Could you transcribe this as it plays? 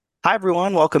Hi,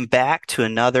 everyone. Welcome back to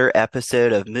another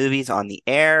episode of Movies on the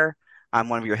Air. I'm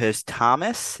one of your hosts,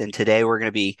 Thomas, and today we're going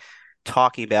to be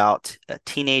talking about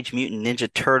Teenage Mutant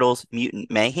Ninja Turtles Mutant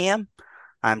Mayhem.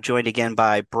 I'm joined again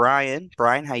by Brian.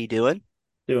 Brian, how you doing?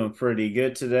 Doing pretty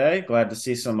good today. Glad to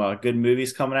see some good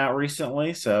movies coming out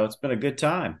recently. So it's been a good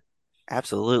time.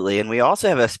 Absolutely. And we also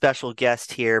have a special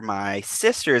guest here. My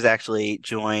sister has actually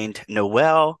joined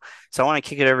Noelle. So I want to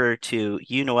kick it over to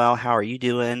you, Noelle. How are you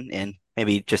doing? And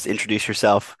maybe just introduce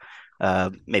yourself.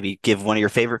 Maybe give one of your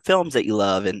favorite films that you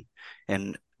love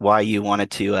and why you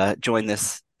wanted to join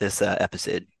this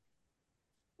episode.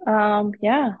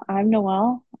 Yeah, I'm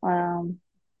Noelle,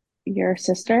 your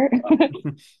sister,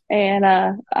 and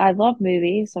I love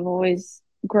movies. I've always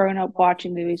grown up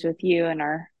watching movies with you and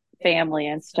our family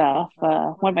and stuff.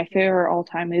 One of my favorite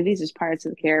all-time movies is Pirates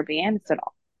of the Caribbean. It's an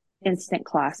instant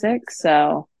classic.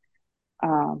 So,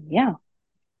 yeah,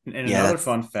 And Yeah, another that's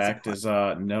fun fact is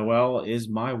Noelle is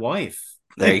my wife.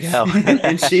 there you go.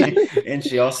 And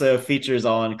she also features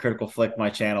on Critical Flick, my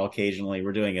channel, occasionally.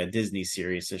 We're doing a Disney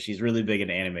series, so she's really big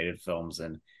into animated films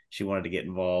and she wanted to get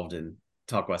involved and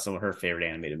talk about some of her favorite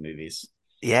animated movies.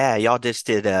 Yeah, y'all just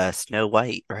did Snow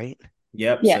White, right?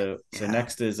 Yep, yeah. so Yeah.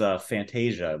 next is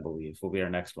Fantasia, I believe, will be our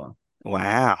next one.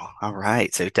 Wow. All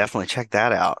right. So definitely check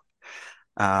that out.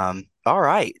 All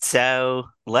right, so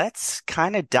let's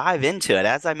kind of dive into it.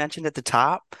 As I mentioned at the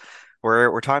top,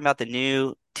 we're talking about the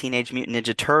new Teenage Mutant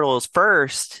Ninja Turtles.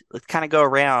 First, let's kind of go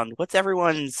around. What's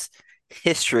everyone's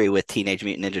history with Teenage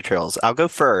Mutant Ninja Turtles? I'll go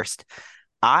first.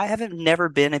 I haven't never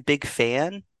been a big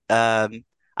fan. I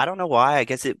don't know why. I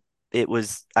guess it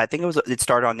was. I think it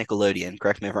started on Nickelodeon.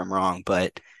 Correct me if I'm wrong,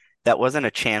 but that wasn't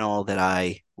a channel that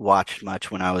I watched much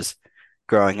when I was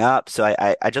growing up. So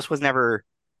I just was never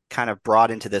kind of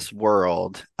brought into this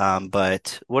world.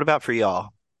 But what about for y'all?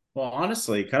 Well,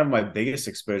 honestly, kind of my biggest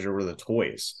exposure were the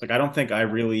toys. Like, I don't think I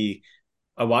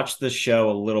watched the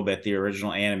show a little bit, the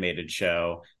original animated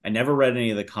show. I never read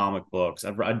any of the comic books.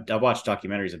 I've watched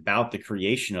documentaries about the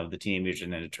creation of the Teenage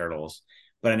Mutant Ninja Turtles,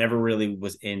 but I never really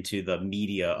was into the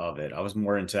media of it. I was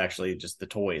more into actually just the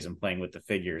toys and playing with the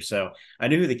figures. So I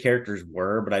knew who the characters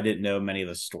were, but I didn't know many of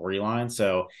the storylines.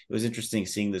 So it was interesting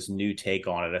seeing this new take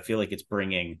on it. I feel like it's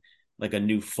bringing like a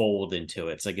new fold into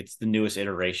it. It's like it's the newest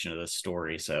iteration of the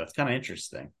story. So it's kind of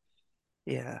interesting.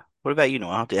 Yeah. What about you,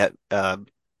 Noel?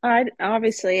 I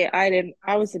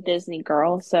was a Disney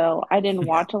girl, so I didn't Yeah.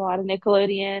 watch a lot of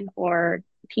Nickelodeon or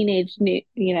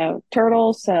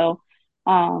Turtles. So,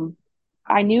 um,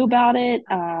 I knew about it.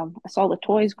 I saw the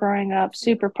toys growing up,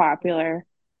 super popular,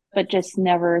 but just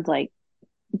never like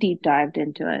deep dived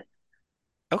into it.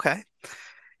 Okay.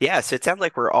 Yeah. So it sounds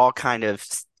like we're all kind of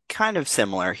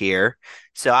similar here.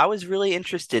 So I was really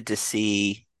interested to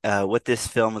see what this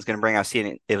film was going to bring. I was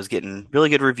seeing it was getting really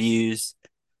good reviews.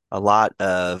 A lot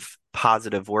of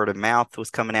positive word of mouth was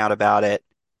coming out about it.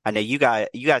 I know you guys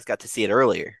got to see it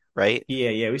earlier, right?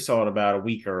 Yeah, we saw it about a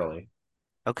week early.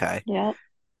 Okay. Yep.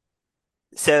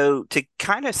 So to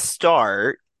kind of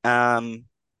start, I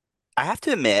have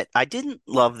to admit I didn't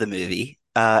love the movie.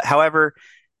 However,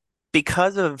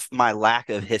 because of my lack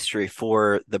of history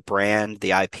for the brand,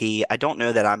 the IP, I don't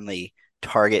know that I'm the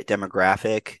target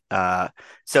demographic.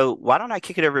 So why don't I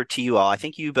kick it over to you all? I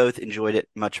think you both enjoyed it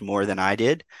much more than I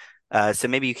did. So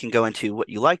maybe you can go into what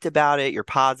you liked about it, your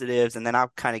positives, and then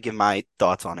I'll kind of give my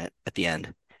thoughts on it at the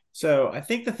end. So I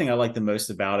think the thing I like the most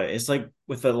about it is like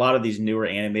with a lot of these newer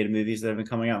animated movies that have been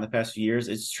coming out in the past few years,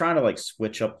 it's trying to like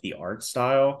switch up the art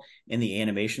style and the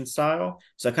animation style.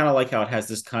 So I kind of like how it has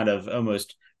this kind of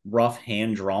almost rough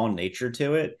hand drawn nature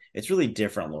to it. It's really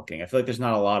different looking. I feel like there's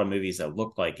not a lot of movies that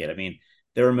look like it. I mean,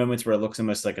 there are moments where it looks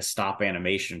almost like a stop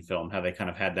animation film, how they kind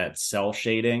of had that cell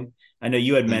shading. I know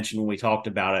you had mentioned when we talked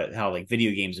about it how like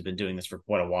video games have been doing this for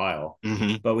quite a while,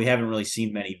 Mm-hmm. but we haven't really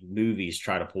seen many movies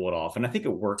try to pull it off. And I think it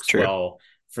works True. well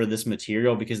for this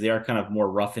material because they are kind of more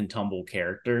rough and tumble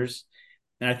characters.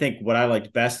 And I think what I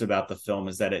liked best about the film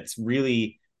is that it's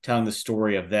really telling the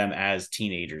story of them as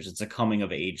teenagers. It's a coming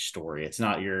of age story. It's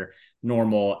not your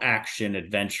normal action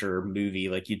adventure movie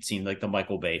like you'd seen like the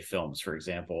Michael Bay films, for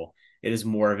example. It is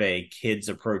more of a kids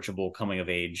approachable coming of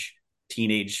age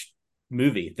teenage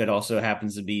movie that also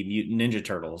happens to be Mutant Ninja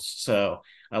Turtles. So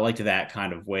I liked that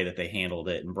kind of way that they handled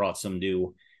it and brought some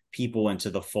new people into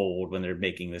the fold when they're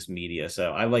making this media.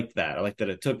 So I liked that. I liked that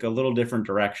it took a little different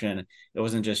direction. It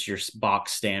wasn't just your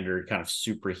box standard kind of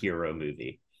superhero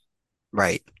movie.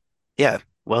 Right. Yeah.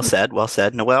 Well said. Well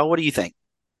said. Noelle, what do you think?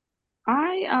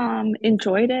 I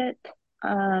enjoyed it.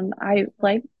 I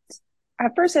liked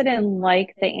at first I didn't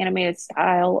like the animated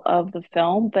style of the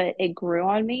film, but it grew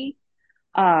on me.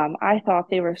 I thought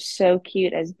they were so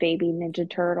cute as baby Ninja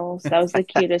Turtles. That was the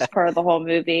cutest part of the whole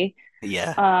movie.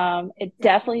 Yeah. It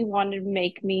definitely wanted to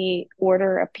make me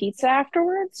order a pizza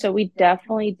afterwards, so we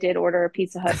definitely did order a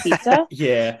Pizza Hut pizza.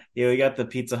 Yeah, we got the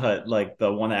Pizza Hut, like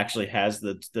the one that actually has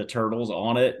the turtles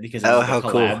on it because it was Oh, like a how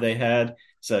cool. collab they had.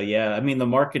 So yeah, I mean the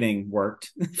marketing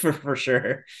worked for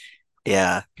sure.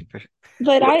 Yeah.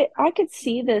 But What? I could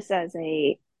see this as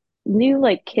a new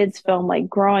like kids film, like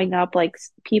growing up, like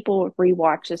people would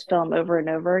rewatch this film over and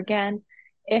over again.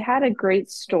 It had a great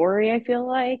story, I feel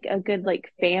like, a good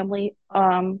like family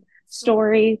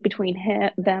story between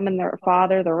them and their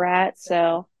father, the rat.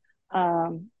 So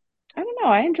I don't know,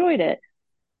 I enjoyed it.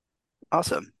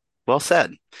 Awesome. Well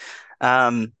said.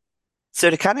 Um, so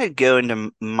to kind of go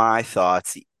into my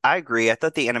thoughts, I agree. I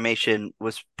thought the animation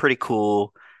was pretty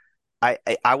cool.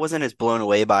 I wasn't as blown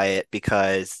away by it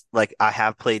because like I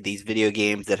have played these video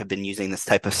games that have been using this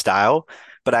type of style,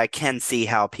 but I can see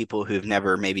how people who've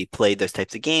never maybe played those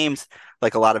types of games,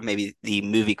 like a lot of maybe the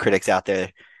movie critics out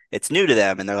there, it's new to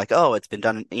them and they're like, oh, it's been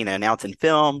done, now it's in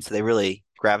film, so they really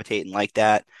gravitate and like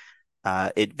that.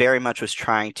 It very much was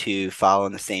trying to follow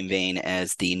in the same vein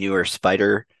as the newer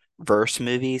Spider-Verse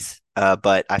movies,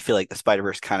 but I feel like the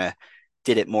Spider-Verse kind of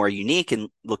did it more unique and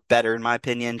looked better in my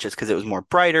opinion, just because it was more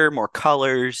brighter, more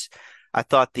colors. I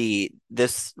thought the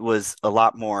this was a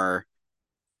lot more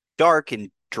dark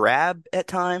and drab at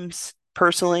times,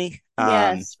 personally.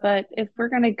 Yes, but if we're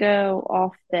gonna go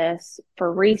off this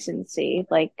for recency,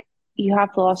 like you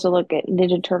have to also look at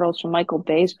Ninja Turtles from Michael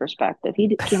Bay's perspective.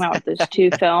 Came out with those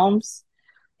two films,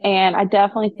 and I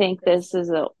definitely think this is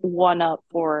a one up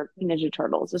for Ninja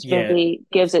Turtles. This Yeah, movie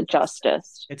gives it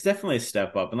justice. it's definitely a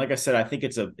step up. And like I said, I think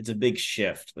it's a big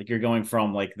shift. Like you're going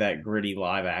from like that gritty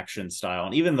live action style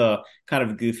and even the kind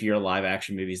of goofier live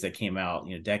action movies that came out,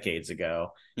 decades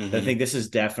ago. I hmm think this is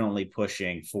definitely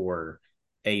pushing for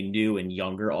a new and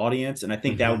younger audience. And I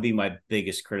think that would hmm be my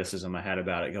biggest criticism I had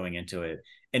about it going into it.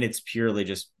 And it's purely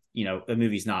just, the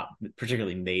movie's not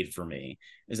particularly made for me,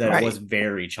 is that it was Right,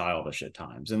 very childish at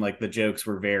times. And like the jokes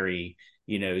were very,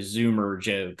 Zoomer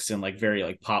jokes and like very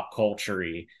like pop culture,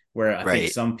 where I think right.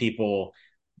 some people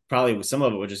probably some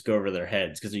of it would just go over their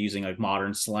heads because they're using like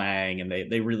modern slang and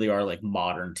they really are like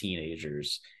modern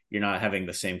teenagers. You're not having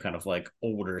the same kind of like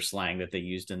older slang that they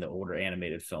used in the older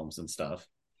animated films and stuff.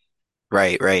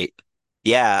 Right, right.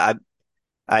 Yeah,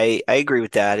 I agree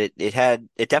with that. It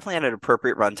definitely had an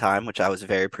appropriate runtime, which I was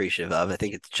very appreciative of. I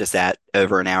think it's just at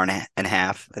over an hour and a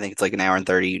half. I think it's like an hour and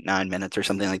 39 minutes or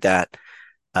something like that.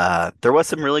 There was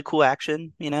some really cool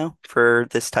action, for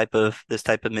this type of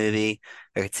movie.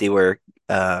 I could see where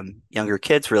younger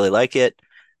kids really like it.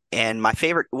 And my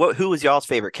favorite, who was y'all's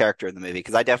favorite character in the movie?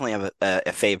 Because I definitely have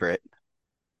a favorite.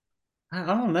 I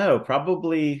don't know,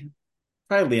 probably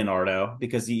Leonardo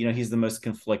because he's the most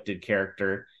conflicted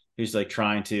character who's like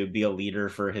trying to be a leader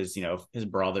for his his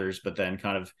brothers, but then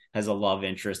kind of has a love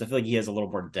interest. I feel like he has a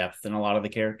little more depth than a lot of the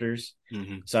characters,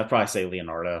 hmm so I'd probably say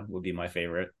Leonardo would be my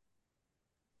favorite.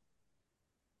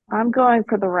 I'm going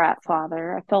for the Rat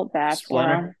Father. I felt bad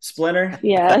for him. Splinter.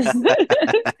 Yes.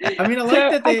 I mean,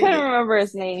 I couldn't remember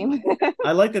his name.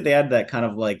 I like that they had that kind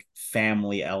of like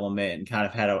family element and kind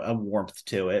of had a warmth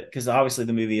to it because obviously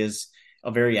the movie is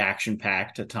a very action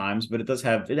packed at times, but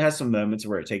it has some moments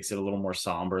where it takes it a little more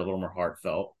somber, a little more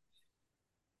heartfelt.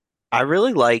 I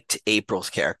really liked April's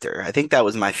character. I think that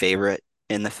was my favorite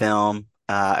in the film.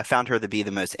 I found her to be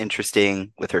the most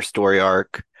interesting with her story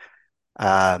arc.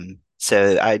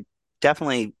 So I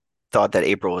definitely thought that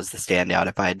April was the standout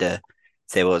if I had to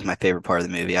say what was my favorite part of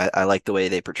the movie. I like the way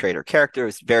they portrayed her character. It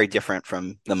was very different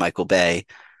from the Michael Bay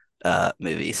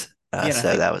movies. Yeah, and I So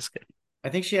think that was good. I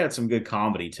think she had some good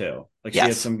comedy too. Like she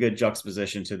had Yes. some good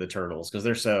juxtaposition to the turtles because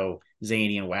they're so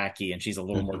zany and wacky, and she's a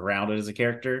little more hmm grounded as a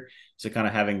character. So kind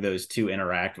of having those two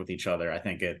interact with each other, I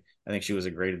think she was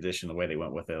a great addition the way they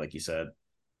went with it, like you said.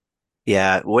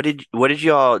 Yeah. What did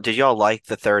y'all like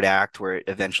the third act where it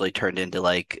eventually turned into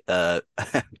like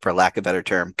for lack of a better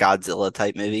term, Godzilla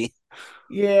type movie?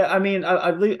 Yeah, I mean,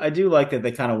 I do like that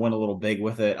they kind of went a little big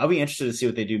with it. I'll be interested to see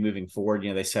what they do moving forward.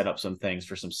 They set up some things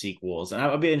for some sequels, and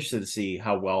I'll be interested to see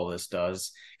how well this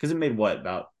does because it made what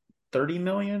about 30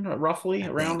 million roughly I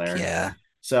around think, there. yeah.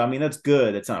 So I mean, that's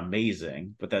good. It's not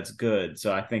amazing, but that's good.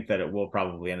 So I think that it will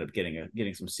probably end up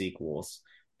getting some sequels.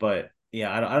 But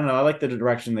yeah, I don't know. I like the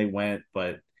direction they went,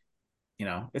 but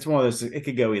it's one of those. It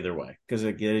could go either way because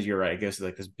you're right. It goes to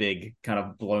like this big kind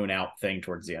of blown out thing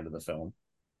towards the end of the film.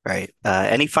 Right.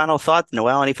 Any final thoughts,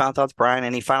 Noel? Any final thoughts, Brian?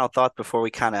 Any final thoughts before we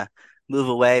kind of move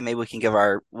away? Maybe we can give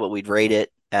our what we'd rate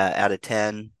it out of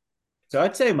 10. So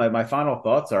I'd say my final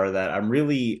thoughts are that I'm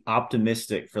really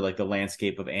optimistic for like the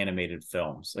landscape of animated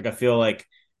films. Like I feel like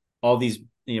all these,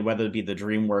 whether it be the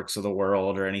DreamWorks of the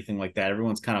world or anything like that,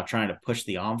 everyone's kind of trying to push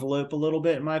the envelope a little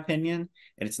bit, in my opinion.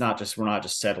 And we're not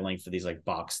just settling for these like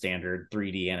box standard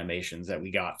 3D animations that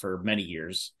we got for many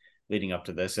years leading up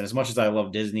to this. And as much as I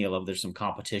love Disney, I love there's some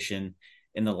competition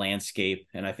in the landscape.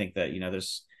 And I think that,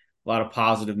 there's a lot of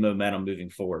positive momentum moving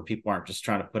forward. People aren't just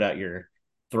trying to put out your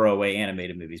throwaway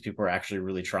animated movies. People are actually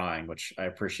really trying, which I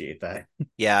appreciate that.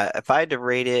 Yeah, if I had to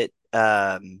rate it,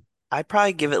 I'd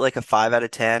probably give it like a 5 out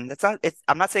of 10.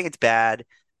 I'm not saying it's bad.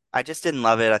 I just didn't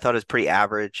love it. I thought it was pretty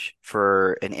average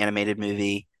for an animated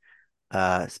movie.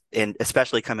 And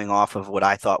especially coming off of what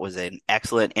I thought was an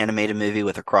excellent animated movie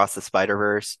with Across the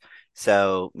Spider-Verse.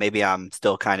 So maybe I'm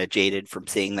still kind of jaded from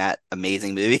seeing that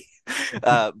amazing movie.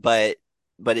 Uh,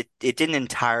 but it didn't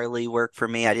entirely work for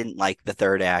me. I didn't like the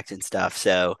third act and stuff.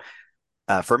 So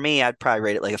for me, I'd probably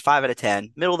rate it like a 5 out of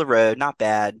 10, middle of the road, not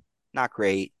bad, not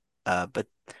great. But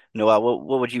Noah,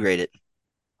 what would you rate it?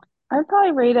 I'd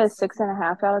probably rate it a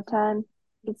 6.5 out of 10.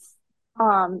 It's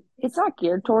it's not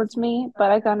geared towards me,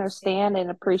 but I can understand and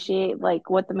appreciate like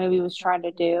what the movie was trying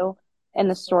to do and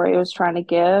the story it was trying to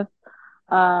give.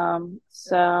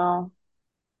 So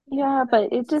yeah,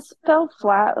 but it just fell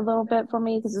flat a little bit for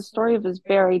me because the story was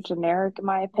very generic in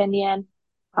my opinion.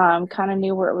 Kind of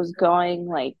knew where it was going,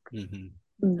 like Hmm.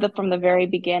 the from the very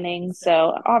beginning.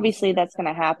 So obviously that's going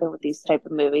to happen with these type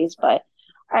of movies, but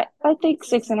I think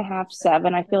 6.5,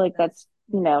 7. I feel like that's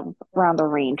around the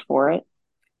range for it.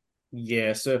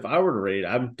 Yeah, so if I were to rate it,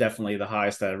 I'm definitely the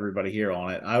highest out of everybody here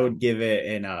on it. I would give it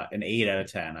an 8 out of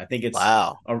 10. I think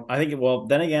Wow. well,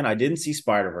 then again, I didn't see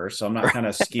Spider-Verse, so I'm not kind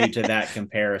of skewed to that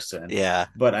comparison. Yeah,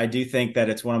 But I do think that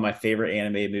it's one of my favorite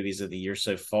animated movies of the year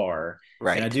so far.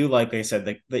 And I right. do like I said,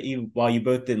 that while you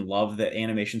both didn't love the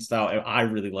animation style, I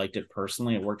really liked it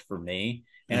personally. It worked for me.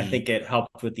 And I Hmm. think it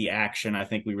helped with the action. I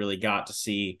think we really got to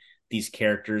see these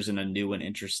characters in a new and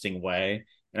interesting way.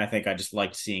 And I think I just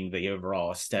liked seeing the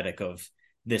overall aesthetic of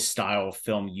this style of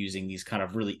film using these kind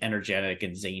of really energetic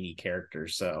and zany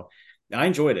characters. So I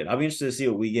enjoyed it. I'll be interested to see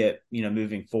what we get,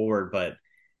 moving forward. But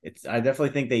I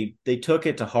definitely think they took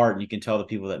it to heart, and you can tell the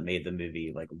people that made the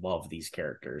movie like love these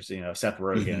characters. Seth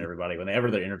Rogen and Hmm. everybody, whenever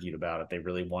they're interviewed about it, they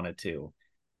really wanted to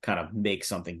kind of make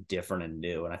something different and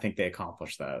new. And I think they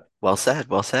accomplished that. Well said,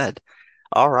 well said.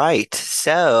 All right.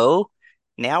 So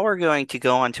now we're going to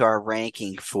go on to our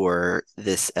ranking for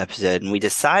this episode, and we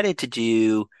decided to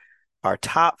do our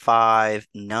top five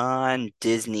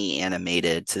non-Disney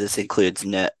animated. So this includes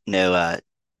no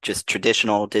just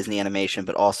traditional Disney animation,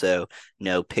 but also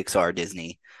no Pixar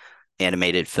Disney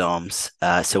animated films.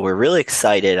 So we're really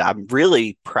excited. I'm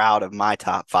really proud of my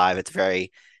top five. It's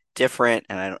very different,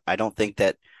 and I don't think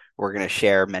that we're going to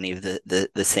share many of the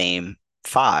same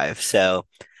five. So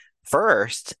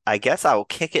first, I guess I will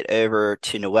kick it over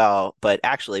to Noel, but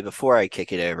actually, before I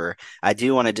kick it over, I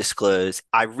do want to disclose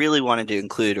I really wanted to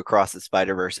include Across the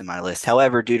Spider-Verse in my list.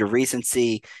 However, due to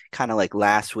recency, kind of like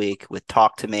last week with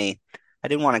Talk to Me, I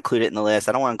didn't want to include it in the list.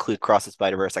 I don't want to include Across the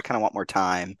Spider-Verse. I kind of want more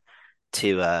time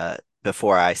to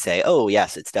before I say, oh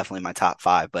yes, it's definitely my top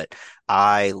five. But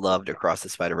I loved Across the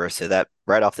Spider-Verse, so that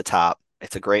right off the top,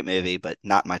 it's a great movie, but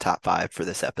not my top five for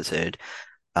this episode.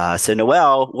 So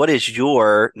Noelle, what is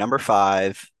your number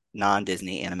five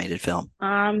non-Disney animated film?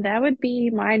 That would be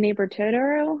My Neighbor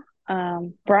Totoro.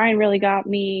 Brian really got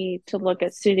me to look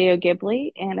at Studio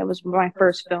Ghibli, and it was my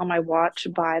first film I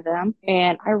watched by them,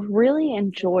 and I really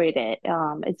enjoyed it.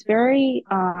 It's very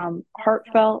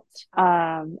heartfelt.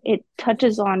 It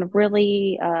touches on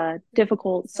really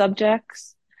difficult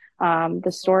subjects.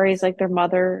 The story is like their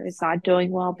mother is not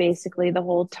doing well basically the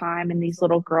whole time, and these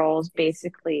little girls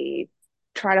basically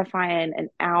try to find an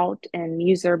out and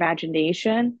use their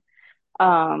imagination.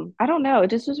 I don't know.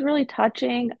 It just was really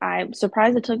touching. I'm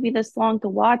surprised it took me this long to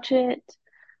watch it.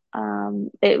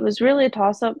 It was really a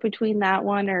toss up between that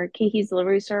one or Kiki's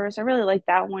Delivery Service. I really like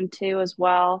that one too as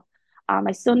well.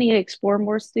 I still need to explore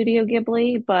more Studio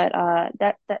Ghibli, but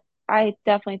that I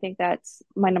definitely think that's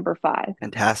my number five.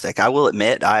 Fantastic. I will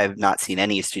admit I have not seen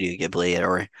any Studio Ghibli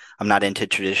or I'm not into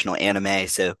traditional anime,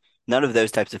 so none of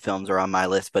those types of films are on my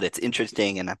list, but it's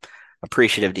interesting and I'm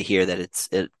appreciative to hear that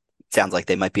it sounds like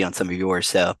they might be on some of yours.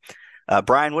 So,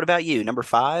 Brian, what about you? Number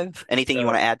five? Anything you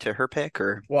want to So add to her pick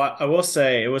or Well, I will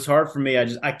say it was hard for me.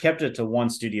 I kept it to one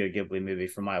Studio Ghibli movie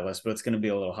for my list, but it's going to be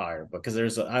a little higher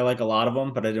because I like a lot of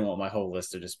them, but I didn't want my whole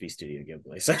list to just be Studio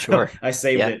Ghibli, so sure. I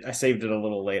saved Yeah. it. I saved it a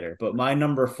little later. But my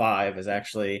number five is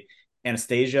actually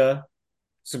Anastasia.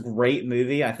 It's a great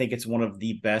movie. I think it's one of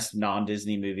the best non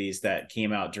Disney movies that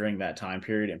came out during that time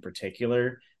period in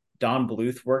particular. Don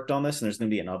Bluth worked on this, and there's going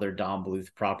to be another Don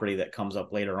Bluth property that comes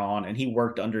up later on. And he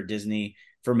worked under Disney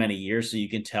for many years, so you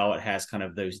can tell it has kind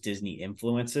of those Disney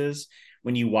influences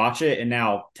when you watch it. And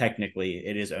now technically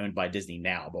it is owned by Disney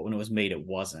now, but when it was made, it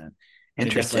wasn't. And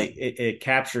it definitely Interesting. it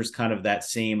captures kind of that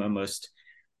same almost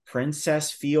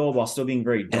princess feel while still being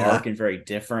very Yeah. dark and very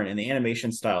different. And the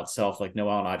animation style itself, like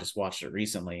Noel and I just watched it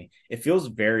recently, it feels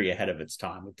very ahead of its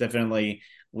time. It definitely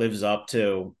lives up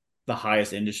to the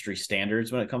highest industry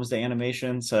standards when it comes to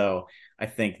animation. So I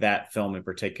think that film in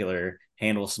particular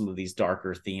handles some of these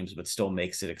darker themes, but still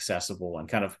makes it accessible and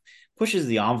kind of pushes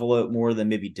the envelope more than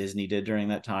maybe Disney did during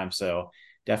that time. So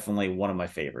definitely one of my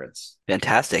favorites.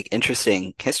 Fantastic.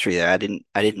 Interesting history there. I didn't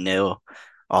know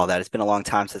all that. It's been a long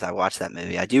time since I watched that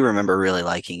movie. I do remember really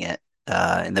liking it.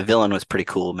 And the villain was pretty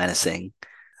cool, menacing.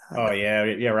 Oh yeah,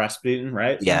 yeah, Rasputin,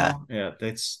 right? Yeah. No, yeah,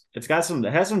 it's got some,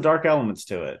 it has some dark elements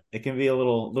to it. It can be a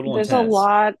little There's a intense.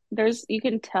 lot, you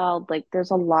can tell like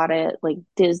there's a lot of like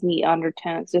Disney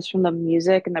undertones just from the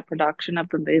music and the production of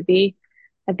the movie.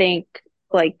 I think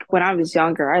like when I was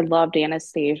younger, I loved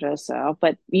Anastasia, so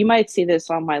but you might see this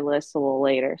on my list a little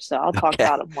later, so I'll talk Okay.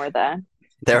 about it more then.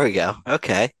 There we go.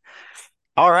 Okay.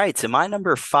 All right. So my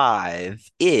number five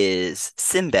is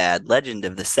Sinbad, Legend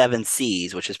of the Seven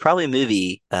Seas, which is probably a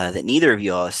movie that neither of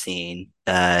you all have seen.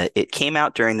 It came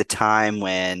out during the time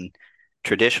when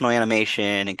traditional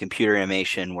animation and computer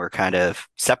animation were kind of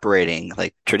separating.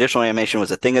 Like traditional animation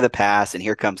was a thing of the past, and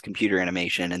here comes computer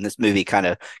animation. And this movie kind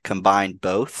of combined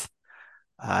both.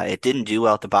 It didn't do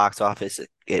well at the box office.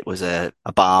 It was a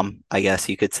bomb, I guess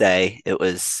you could say. It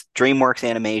was DreamWorks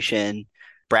animation.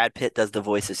 Brad Pitt does the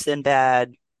voice of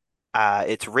Sinbad.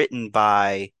 It's written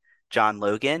by John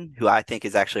Logan, who I think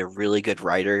is actually a really good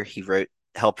writer.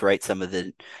 Helped write some of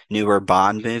the newer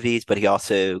Bond movies, but he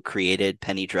also created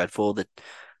Penny Dreadful, the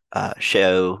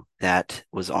show that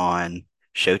was on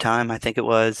Showtime, I think it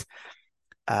was.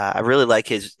 I really like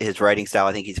his writing style.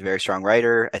 I think he's a very strong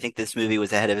writer. I think this movie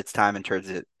was ahead of its time in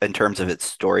terms of its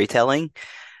storytelling.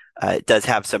 It does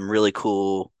have some really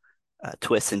cool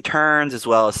twists and turns, as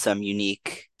well as some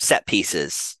unique set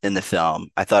pieces in the film.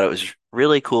 I thought it was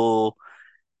really cool.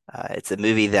 It's a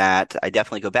movie that I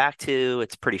definitely go back to.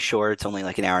 It's pretty short. It's only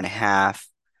like an hour and a half.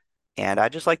 And I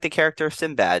just like the character of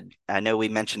Sinbad. I know we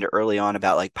mentioned early on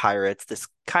about like pirates. This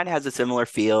kind of has a similar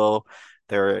feel.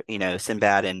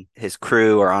 Sinbad and his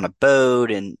crew are on a boat.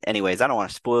 And anyways, I don't want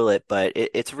to spoil it, but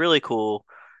it's really cool.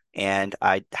 And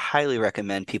I highly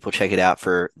recommend people check it out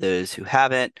for those who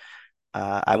haven't.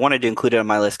 I wanted to include it on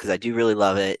my list because I do really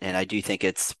love it, and I do think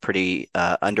it's pretty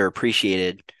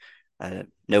underappreciated.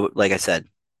 No, like I said,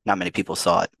 not many people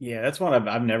saw it. Yeah, that's one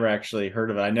I've never actually heard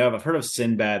of it. I know I've heard of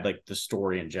Sinbad, like the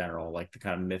story in general, like the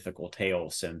kind of mythical tale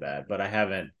of Sinbad, but I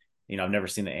haven't, I've never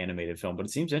seen the animated film, but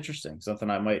it seems interesting. Something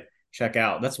I might check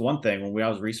out. That's one thing when I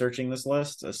was researching this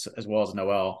list, as well as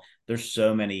Noel, there's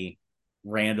so many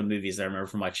random movies that I remember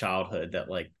from my childhood that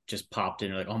like just popped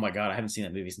in. Like, oh my God, I haven't seen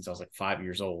that movie since I was like 5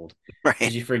 years old. Right?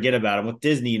 Because you forget about it. With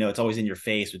Disney, it's always in your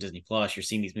face with Disney Plus. You're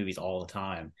seeing these movies all the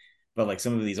time. But like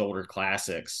some of these older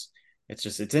classics,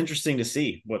 it's interesting to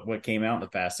see what came out in the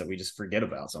past that we just forget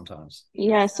about sometimes.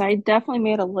 Yes, I definitely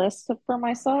made a list for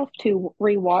myself to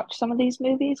rewatch some of these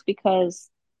movies because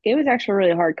it was actually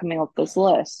really hard coming up with this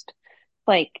list.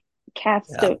 Like Cats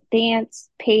Yeah. Don't Dance,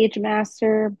 Page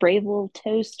Master, Brave Little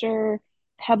Toaster,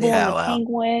 Pebble and Yeah. the Wow.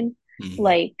 Penguin. Mhm.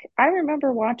 Like I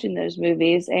remember watching those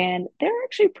movies and they're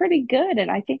actually pretty good.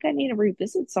 And I think I need to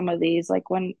revisit some of these.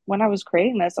 Like when I was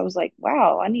creating this, I was like,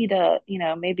 wow, I need to,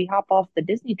 maybe hop off the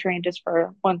Disney train just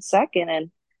for 1 second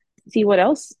and see what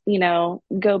else,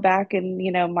 go back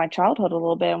and, my childhood a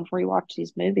little bit and rewatch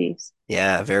these movies.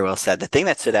 Yeah. Very well said. The thing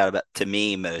that stood out about to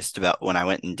me most about when I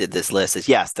went and did this list is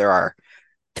yes, there are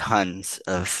tons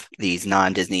of these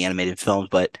non-Disney animated films,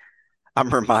 but I'm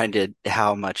reminded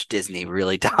how much Disney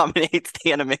really dominates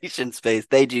the animation space.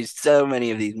 They do so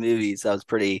many of these movies. I was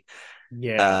pretty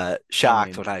Yeah. I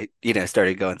shocked mean, when I,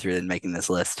 started going through and making this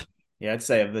list. yeah, I'd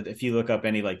say if you look up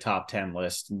any like top 10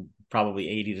 list, probably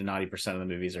 80 to 90% of the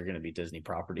movies are going to be Disney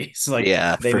properties. Like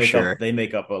Yeah, they for make up sure. they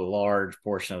make up a large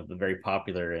portion of the very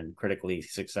popular and critically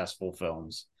successful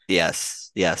films.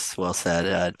 Yes, yes, well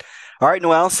said. All right,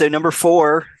 Noel. So number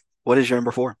four, what is your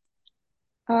number four?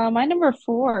 My number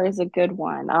four is a good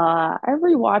one. I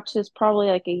rewatched this probably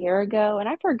like a year ago, and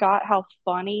I forgot how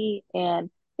funny and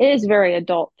it is very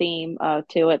adult theme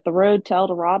to it. The Road to El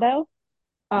Dorado.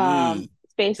 Mm,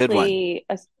 It's good one. basically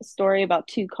a story about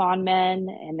two con men,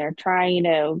 and they're trying,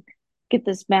 get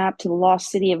this map to the lost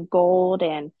city of gold,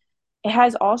 and it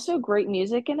has also great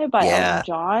music in it by Elton Yeah,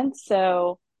 John.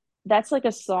 So. that's like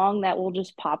a song that will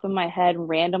just pop in my head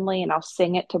randomly, and I'll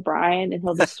sing it to Brian and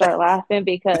he'll just start laughing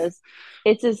because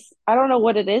it's just, I don't know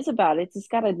what it is about it. It's just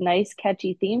got a nice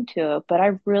catchy theme to it, but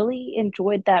I really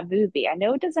enjoyed that movie. I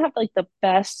know it doesn't have like the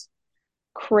best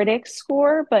critic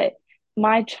score, but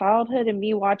my childhood and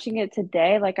me watching it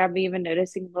today, like I'm even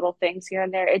noticing little things here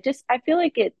and there. It just, I feel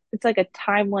like it's like a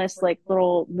timeless like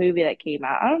little movie that came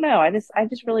out. I don't know. I just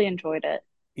really enjoyed it.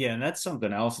 Yeah, and that's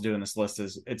something else doing this list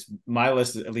is it's my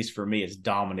list, at least for me, is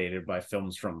dominated by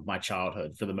films from my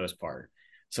childhood for the most part.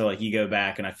 So like you go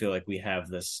back and I feel like we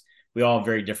all have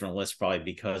very different lists probably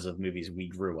because of movies we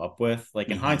grew up with.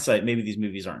 Like in Hmm. hindsight, maybe these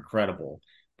movies are incredible,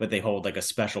 but they hold like a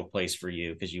special place for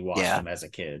you because you watched Yeah, them as a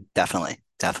kid. definitely,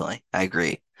 definitely. I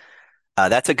agree.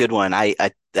 That's a good one. I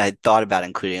thought about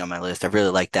including on my list. I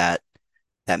really like that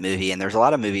movie, and there's a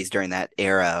lot of movies during that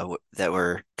era that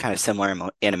were kind of similar in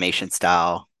animation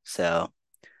style. So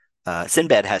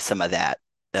Sinbad has some of that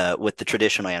with the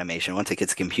traditional animation. Once it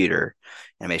gets computer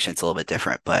animation, it's a little bit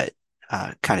different, but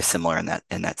kind of similar in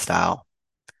that style.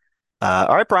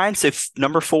 All right, Brian. So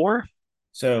number four.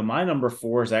 So my number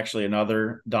four is actually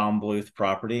another Don Bluth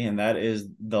property, and that is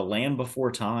The Land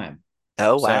Before Time.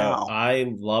 Oh So wow.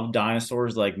 I love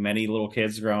dinosaurs like many little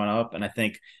kids growing up. And I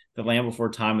think The Land Before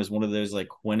Time is one of those like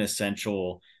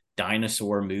quintessential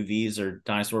dinosaur movies or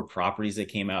dinosaur properties that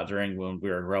came out during when we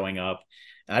were growing up.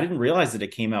 And I didn't realize that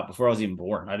it came out before I was even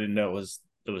born. I didn't know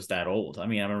it was that old. I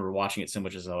mean, I remember watching it so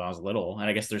much as I was little. And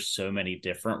I guess there's so many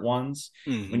different ones.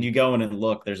 When Hmm. you go in and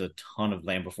look, there's a ton of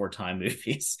Land Before Time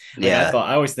movies. Like Yeah.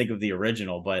 I always think of the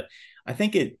original, but I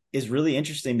think it is really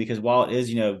interesting because while it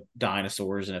is,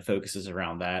 dinosaurs and it focuses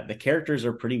around that, the characters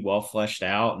are pretty well fleshed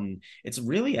out and it's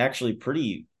really actually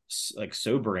pretty like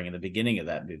sobering in the beginning of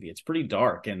that movie. It's pretty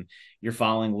dark and you're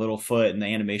following Littlefoot and the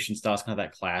animation style is kind of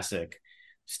that classic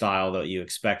style that you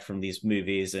expect from these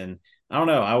movies. And I don't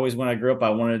know, I always when I grew up I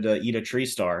wanted to eat a tree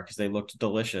star because they looked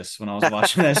delicious when I was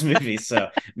watching those movies. So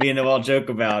me and Noel joke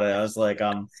about it. I was like,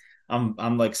 I'm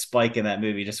like Spike in that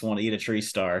movie, just want to eat a tree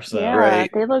star. So Yeah,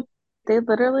 Right. they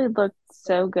literally looked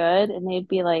so good, and they'd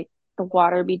be like the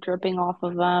water be dripping off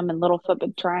of them, and Littlefoot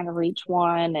be trying to reach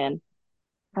one, and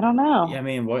I don't yeah, I know.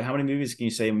 mean, how many movies can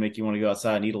you say make you want to go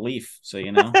outside and eat a leaf? So,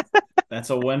 that's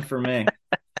a win for me.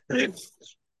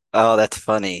 Oh, that's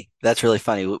funny. That's really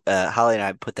funny. Holly and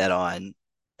I put that on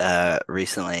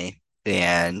recently,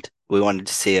 and we wanted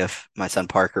to see if my son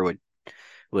Parker would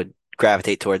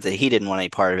gravitate towards it. He didn't want any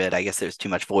part of it. I guess there's too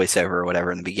much voiceover or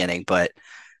whatever in the beginning, but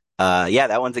yeah,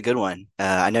 that one's a good one.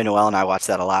 I know Noelle and I watched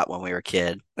that a lot when we were a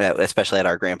kid, especially at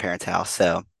our grandparents' house.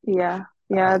 So Yeah,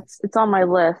 yeah, uh, it's on my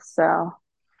list, so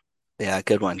yeah,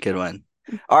 good one, good one.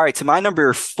 All right, so my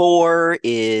number four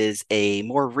is a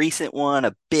more recent one,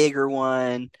 a bigger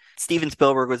one. Steven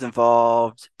Spielberg was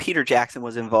involved. Peter Jackson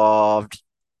was involved.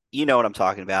 You know what I'm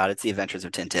talking about. It's The Adventures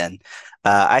of Tintin.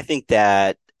 I think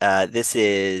that this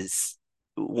is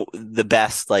the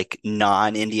best like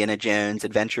non-Indiana Jones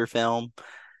adventure film.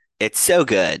 It's so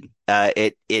good.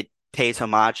 It pays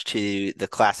homage to the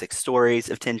classic stories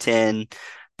of Tintin,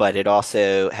 but it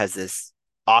also has this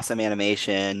awesome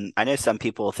animation. I know some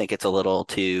people think it's a little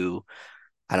too,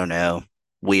 I don't know,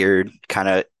 weird, kind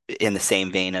of in the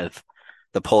same vein of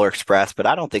the Polar Express, but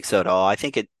I don't think so at all. I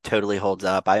think it totally holds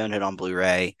up. I own it on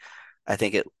Blu-ray. I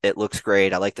think it looks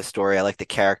great. I like the story. I like the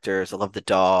characters. I love the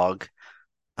dog.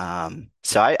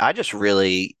 So I just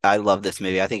really I love this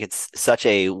movie. I think it's such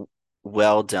a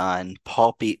well done,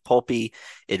 pulpy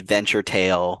adventure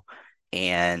tale,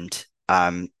 and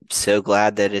I'm so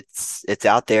glad that it's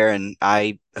out there. And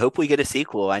I hope we get a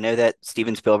sequel. I know that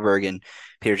Steven Spielberg and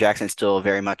Peter Jackson still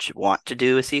very much want to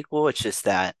do a sequel. It's just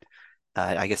that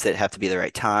I guess it'd have to be the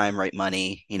right time, right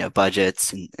money,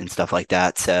 budgets and stuff like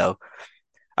that. So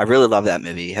I really love that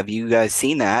movie. Have you guys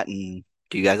seen that? And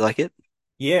do you guys like it?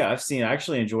 Yeah, I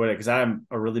actually enjoyed it because I'm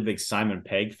a really big Simon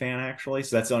Pegg fan, actually.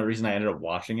 So that's the only reason I ended up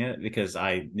watching it because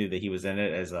I knew that he was in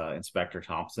it as Inspector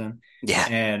Thompson. Yeah,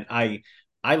 And I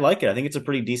like it. I think it's a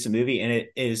pretty decent movie, and it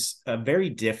is a very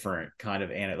different kind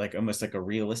of like almost like a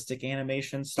realistic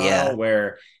animation yeah. style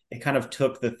where it kind of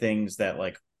took the things that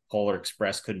like Polar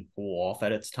Express couldn't pull off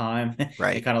at its time. It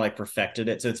Right. kind of like perfected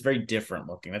it. So it's very different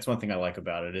looking. That's one thing I like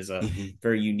about it is a Hmm.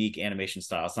 very unique animation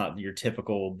style. It's not your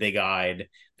typical big-eyed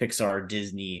Pixar,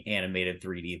 Disney animated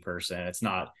 3D person. It's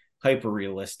not hyper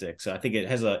realistic. So I think it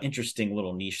has an interesting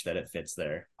little niche that it fits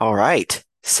there. All right.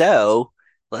 So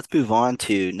let's move on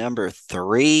to number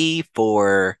three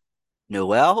for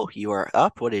Noel. You are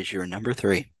up. What is your number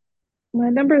three? my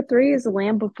number three is The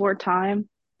Land Before Time.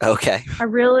 Okay. I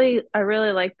really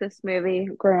like this movie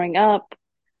growing up.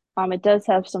 It does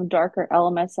have some darker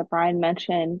elements that Brian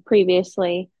mentioned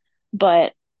previously,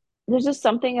 but there's just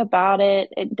something about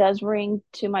it. It does ring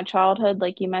to my childhood.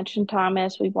 Like you mentioned,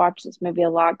 Thomas, we've watched this movie a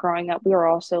lot growing up. We were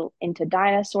also into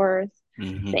dinosaurs.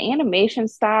 Hmm. The animation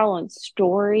style and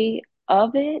story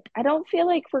of it, I don't feel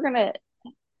like we're gonna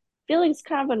feel like it's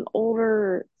kind of an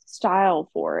older style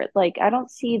for it. Like I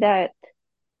don't see that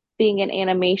being an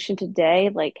animation today,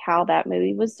 like how that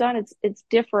movie was done. It's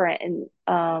different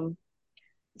and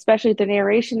especially the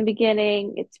narration in the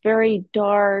beginning. It's very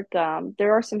dark.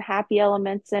 There are some happy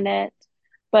elements in it,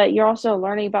 but you're also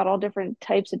learning about all different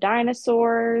types of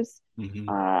dinosaurs. Hmm.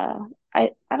 I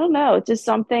don't know. It's just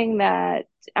something that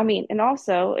I mean, and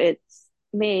also it's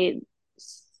made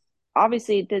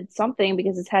obviously it did something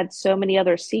because it's had so many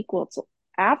other sequels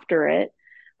after it.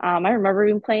 I remember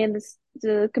even playing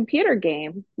the computer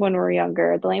game when we were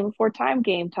younger, the Land Before Time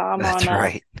game, Tom, That's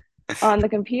right. on the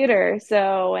computer.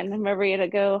 So, and I remember you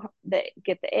had to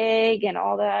get the egg and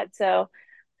all that. So,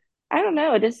 I don't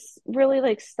know. It just really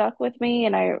like stuck with me,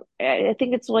 and I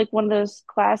think it's like one of those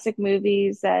classic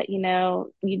movies that you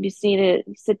just need to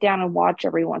sit down and watch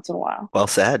every once in a while. Well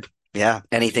said. Yeah.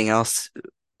 Anything else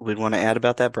we'd want to add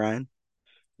about that, Brian?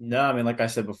 No, I mean, like I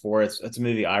said before, it's a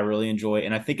movie I really enjoy,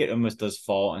 and I think it almost does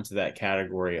fall into that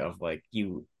category of like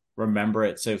you remember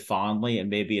it so fondly, and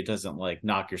maybe it doesn't like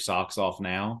knock your socks off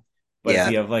now, but if Yeah.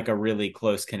 you have like a really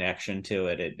close connection to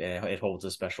it, it holds a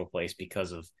special place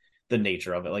because of the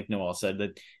nature of it. Like Noel said,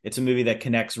 that it's a movie that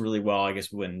connects really well. I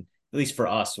guess when at least for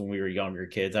us when we were younger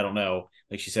kids, I don't know.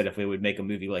 Like she said, if we would make a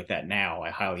movie like that now, I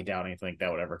highly doubt anything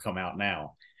that would ever come out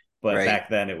now. But Right. back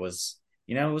then, it was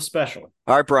it was special.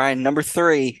 All right, Brian, number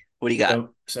three. What do you got?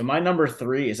 So my number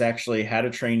three is actually How to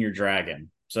Train Your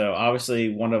Dragon. So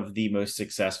obviously one of the most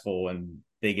successful and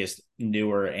biggest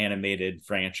newer animated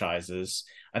franchises.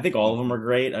 I think all of them Mhm. are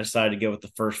great. I decided to go with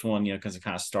the first one, because it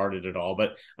kind of started it all.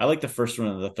 But I like the first one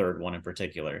and the third one in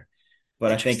particular.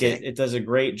 But I think Interesting. it does a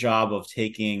great job of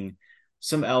taking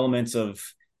some elements of,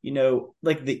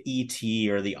 like the ET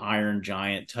or the Iron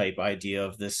Giant type idea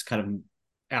of this kind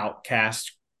of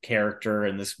outcast character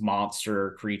and this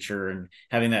monster creature and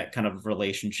having that kind of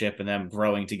relationship and them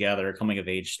growing together, coming of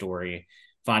age story,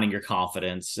 finding your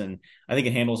confidence. And I think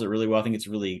it handles it really well. I think it's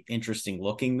a really interesting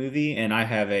looking movie. And I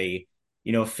have a,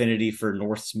 affinity for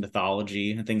Norse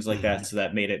mythology and things like that. Hmm. So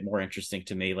that made it more interesting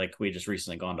to me. Like we had just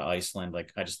recently gone to Iceland.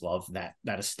 Like I just love that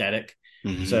aesthetic.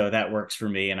 Hmm. So that works for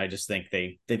me. And I just think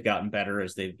they've gotten better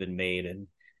as they've been made. And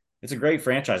it's a great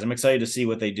franchise. I'm excited to see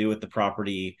what they do with the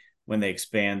property when they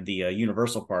expand the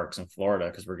Universal parks in Florida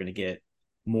because we're going to get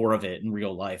more of it in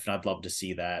real life, and I'd love to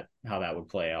see that how that would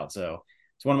play out. So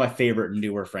it's one of my favorite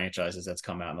newer franchises that's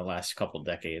come out in the last couple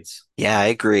decades. Yeah, I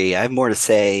agree. I have more to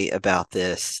say about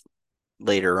this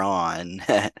later on.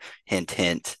 Hint,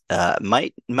 hint.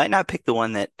 Might not pick the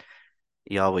one that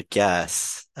y'all would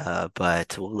guess,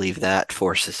 but we'll leave that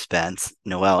for suspense.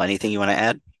 Noel, anything you want to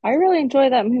add? I really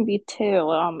enjoy that movie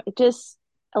too. It just,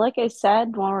 like I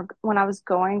said, when I was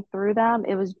going through them,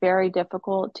 it was very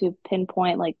difficult to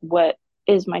pinpoint like what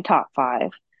is my top five.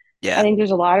 I Yeah. think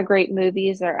there's a lot of great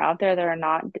movies that are out there that are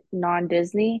not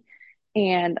non-Disney,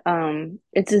 and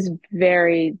it's just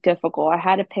very difficult. I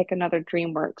had to pick another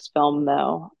DreamWorks film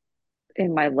though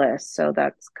in my list, so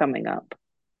that's coming up.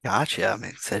 Gotcha. I'm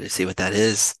excited to see what that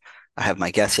is. I have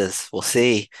my guesses. We'll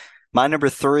see. My number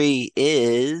three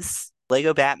is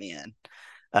Lego Batman.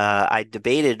 I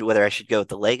debated whether I should go with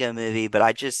the Lego movie, but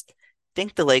I just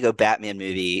think the Lego Batman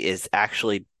movie is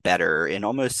actually better in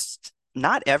almost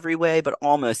not every way, but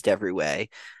almost every way.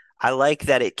 I like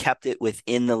that it kept it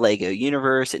within the Lego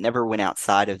universe. It never went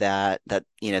outside of that. That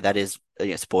is,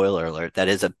 spoiler alert, that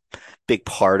is a big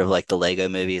part of like the Lego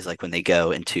movies, like when they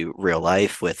go into real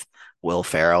life with Will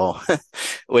Ferrell,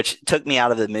 which took me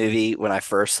out of the movie when I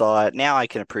first saw it. Now I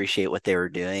can appreciate what they were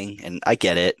doing, and I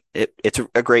get it. It's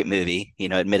a great movie,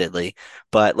 admittedly.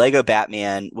 But Lego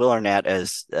Batman, Will Arnett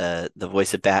as the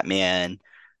voice of Batman,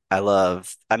 I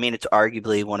love. I mean, it's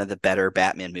arguably one of the better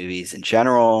Batman movies in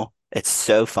general. It's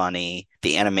so funny.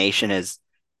 The animation is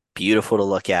beautiful to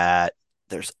look at.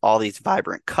 There's all these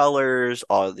vibrant colors,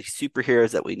 all of these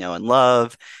superheroes that we know and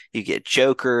love. You get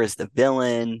Joker as the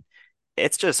villain.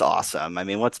 It's just awesome. I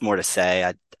mean, what's more to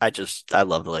say? I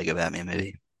love the Lego Batman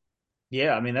movie.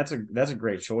 Yeah, I mean that's a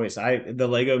great choice. The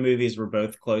Lego movies were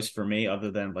both close for me,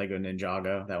 other than Lego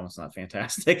Ninjago. That one's not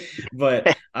fantastic,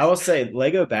 but I will say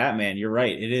Lego Batman. You're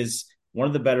right; it is one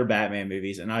of the better Batman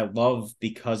movies, and I love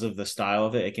because of the style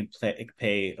of it. It can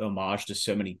pay homage to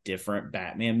so many different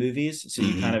Batman movies, so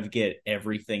you kind Hmm. of get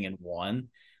everything in one.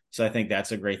 So I think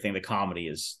that's a great thing. The comedy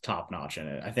is top notch in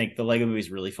it. I think the Lego movie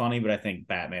is really funny, but I think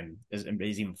Batman is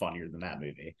even funnier than that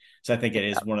movie. So I think it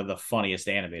is one of the funniest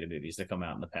animated movies to come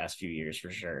out in the past few years for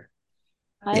sure.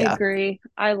 I Yeah, agree.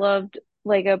 I loved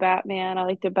Lego Batman. I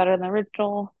liked it better than the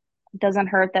original. It doesn't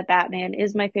hurt that Batman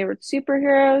is my favorite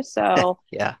superhero, so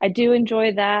yeah, I do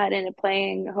enjoy that and it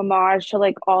playing homage to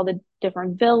like all the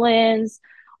different villains,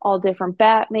 all different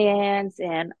Batmans,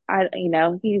 and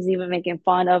he's even making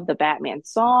fun of the Batman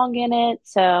song in it.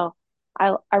 So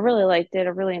I really liked it. I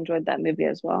really enjoyed that movie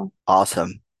as well.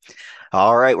 awesome.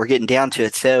 All right, we're getting down to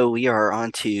it. So we are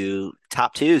on to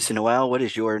top two. So Noel, what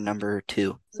is your number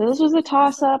two? So this was a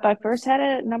toss up. I first had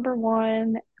it at number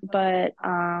one, but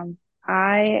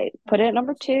I put it at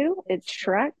number two. It's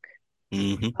Shrek.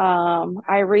 Hmm.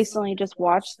 I recently just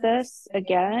watched this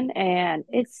again and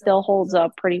it still holds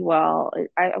up pretty well.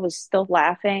 I was still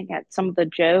laughing at some of the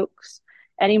jokes.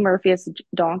 Eddie Murphy as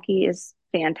Donkey is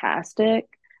fantastic.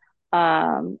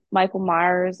 Michael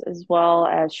Myers as well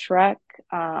as Shrek.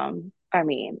 I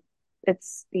mean,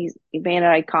 he's he made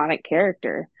an iconic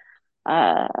character.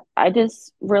 Uh, I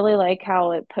just really like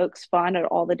how it pokes fun at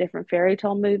all the different fairy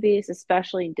tale movies,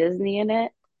 especially Disney in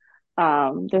it.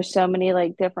 There's so many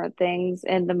like different things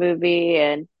in the movie,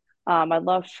 and I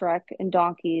love Shrek and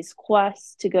Donkey's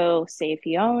quest to go save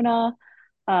Fiona.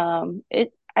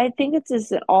 I think it's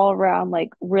just an all around like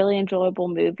really enjoyable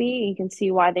movie. You can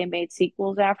see why they made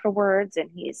sequels afterwards, and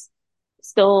he's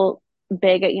still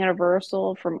big at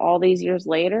Universal from all these years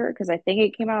later because I think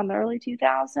it came out in the early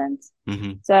 2000s.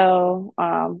 Hmm. So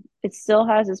it still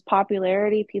has its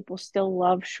popularity. People still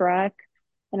love Shrek,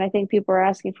 and I think people are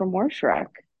asking for more Shrek.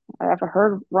 I've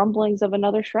heard rumblings of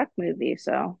another Shrek movie,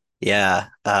 so Yeah,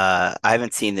 I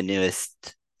haven't seen the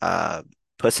newest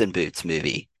Puss in Boots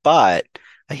movie, but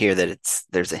I hear that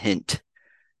there's a hint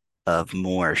of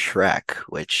more Shrek,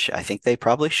 which I think they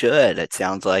probably should. It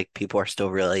sounds like people are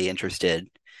still really interested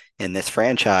in this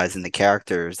franchise and the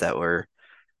characters that were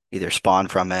either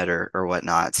spawned from it or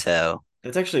whatnot. So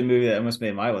That's actually a movie that almost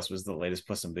made my list. Was the latest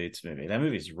Puss in Boots movie. That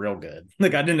movie's real good.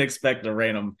 Like I didn't expect a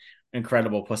random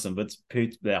incredible Puss in Boots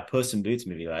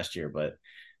movie last year, but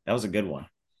that was a good one.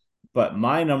 But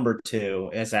my number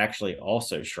two is actually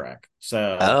also Shrek.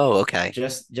 So oh, okay.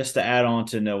 just to add on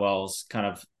to Noelle's kind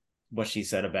of what she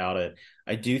said about it,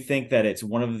 I do think that it's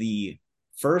one of the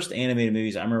first animated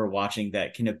movies I remember watching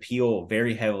that can appeal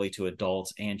very heavily to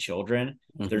adults and children.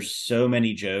 Hmm. There's so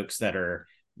many jokes that are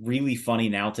really funny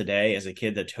now today as a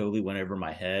kid that totally went over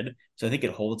my head. So I think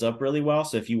it holds up really well.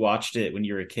 So if you watched it when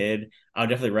you were a kid, I would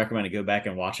definitely recommend to go back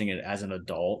and watching it as an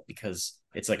adult because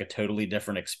it's like a totally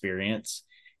different experience.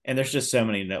 And there's just so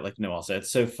many, like Noel said,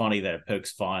 it's so funny that it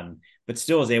pokes fun, but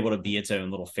still is able to be its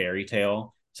own little fairy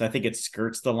tale. So I think it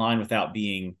skirts the line without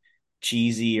being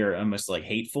cheesy or almost like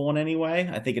hateful in any way.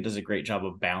 I think it does a great job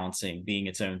of balancing being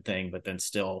its own thing, but then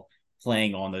still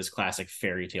playing on those classic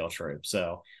fairy tale tropes.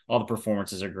 So all the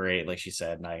performances are great, like she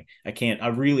said. And I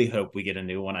really hope we get a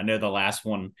new one. I know the last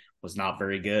one was not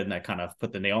very good and that kind of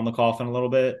put the nail in the coffin a little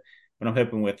bit, but I'm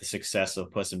hoping with the success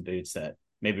of Puss in Boots that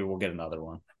maybe we'll get another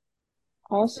one.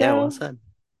 Yeah, well also said.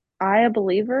 I a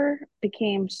Believer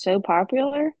became so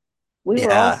popular. We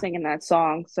were all Yeah, singing that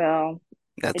song, so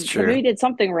that's the true. movie did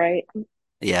something right.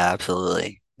 Yeah,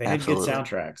 absolutely. They had good Absolutely.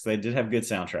 soundtracks. They did have good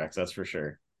soundtracks, that's for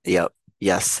sure. Yep.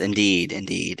 Yes, indeed,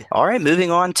 indeed. All right, moving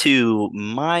on to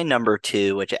my number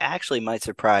two, which actually might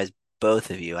surprise both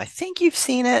of you. I think you've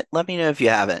seen it. Let me know if you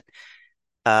haven't.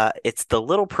 It's The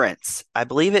Little Prince. I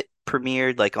believe it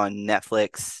premiered like on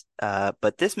Netflix.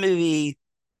 But this movie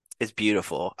is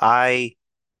beautiful. I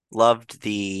loved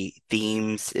the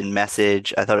themes and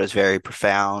message. I thought it was very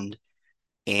profound.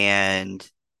 And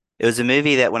it was a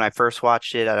movie that when I first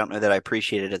watched it, I don't know that I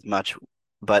appreciated it as much.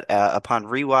 But upon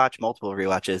rewatch, multiple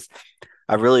rewatches,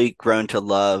 I've really grown to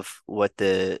love what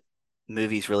the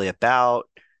movie's really about.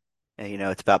 And,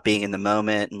 it's about being in the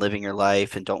moment and living your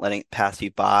life and don't letting it pass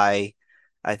you by.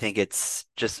 I think it's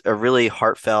just a really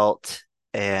heartfelt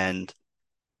and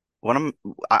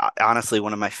honestly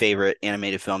one of my favorite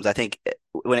animated films. I think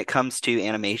when it comes to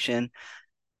animation,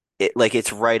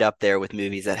 it's right up there with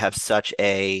movies that have such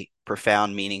a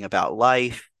profound meaning about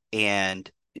life and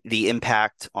the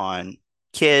impact on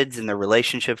kids and their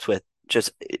relationships with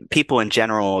just people in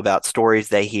general about stories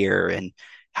they hear and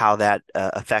how that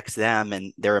affects them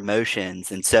and their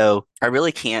emotions. And so I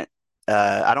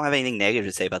don't have anything negative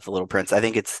to say about The Little Prince. I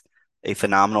think it's a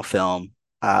phenomenal film.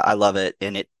 I love it.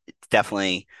 And it's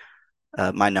definitely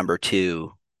my number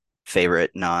two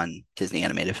favorite non-Disney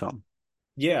animated film.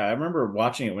 Yeah, I remember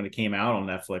watching it when it came out on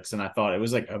Netflix, and I thought it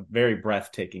was like a very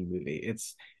breathtaking movie.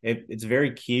 It's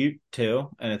very cute too,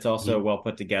 and it's also Mhm. well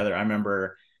put together. I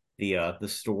remember the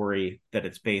story that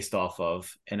it's based off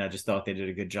of, and I just thought they did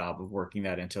a good job of working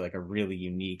that into like a really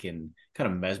unique and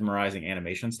kind of mesmerizing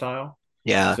animation style.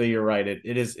 Yeah. So you're right.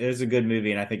 It is a good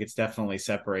movie, and I think it's definitely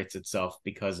separates itself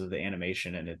because of the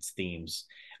animation and its themes.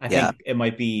 I Yeah. think it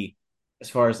might be, as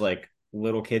far as like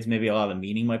little kids, maybe a lot of the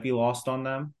meaning might be lost on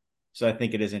them. So I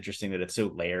think it is interesting that it's so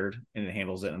layered and it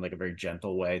handles it in like a very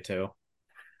gentle way too.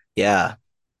 Yeah.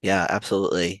 Yeah,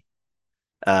 absolutely.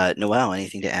 Noelle,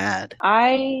 anything to add?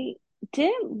 I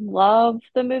didn't love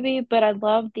the movie, but I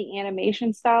loved the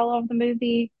animation style of the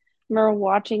movie. I remember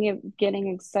watching it, getting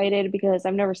excited because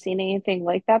I've never seen anything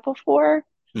like that before.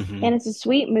 Hmm. And it's a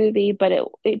sweet movie, but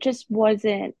it just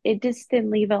wasn't, it just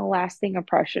didn't leave a lasting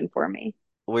impression for me.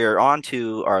 We're on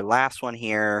to our last one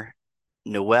here.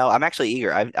 Noelle, I'm actually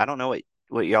eager. I don't know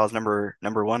what y'all's number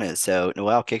one is. So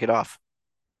Noelle, kick it off.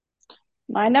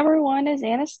 My number one is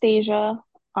Anastasia.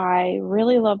 I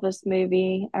really love this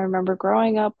movie. I remember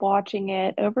growing up watching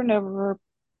it over and over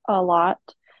a lot.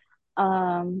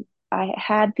 I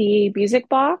had the music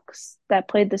box that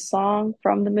played the song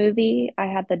from the movie. I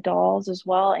had the dolls as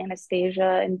well,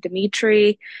 Anastasia and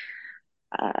Dimitri.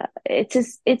 It's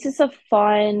just a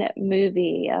fun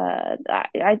movie.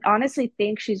 I honestly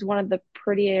think she's one of the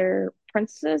prettier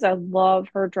princesses. I love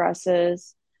her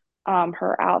dresses,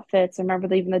 her outfits. I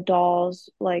remember even the dolls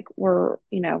like were,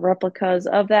 replicas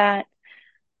of that.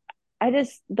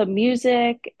 The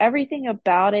music, everything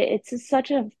about it, it's just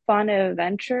such a fun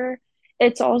adventure.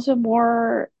 It's also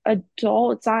more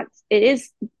adult. It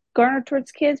is garnered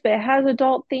towards kids, but it has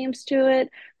adult themes to it.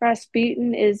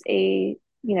 Rasputin is a,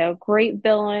 great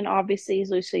villain. Obviously, he's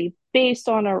loosely based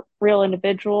on a real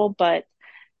individual, but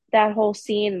that whole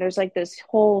scene, there's like this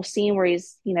whole scene where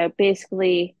he's,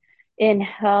 basically in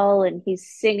hell and he's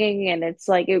singing, and it's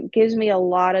like it gives me a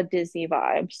lot of Disney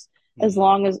vibes Hmm. as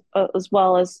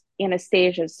well as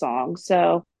Anastasia's song.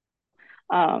 So,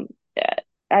 um,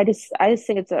 I just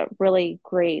think it's a really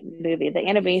great movie. The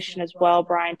animation as well,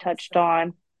 Brian touched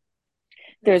on.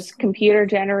 There's computer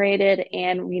generated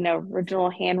and original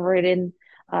handwritten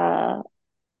uh,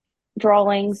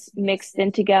 drawings mixed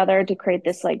in together to create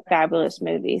this like fabulous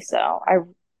movie. So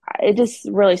it just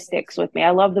really sticks with me.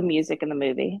 I love the music in the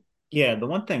movie. Yeah, the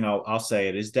one thing I'll say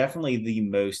it is definitely the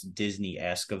most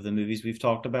Disney-esque of the movies we've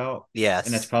talked about.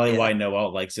 And that's Yes. probably Yeah, why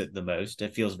Noel likes it the most.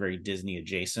 It feels very Disney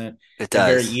adjacent. it And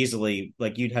very does. easily,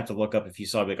 like you'd have to look up if you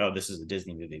saw like, oh, this is a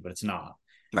Disney movie, but it's not.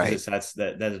 Because Right. it's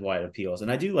that is why it appeals. And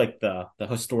I do like the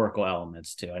historical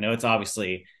elements too. I know it's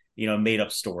obviously, a made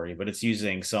up story, but it's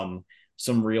using some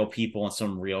real people and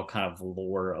some real kind of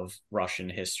lore of Russian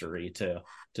history to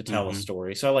tell a Hmm.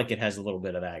 story. So I like it has a little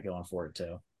bit of that going for it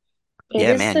too. It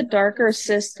Yeah, is the man. darker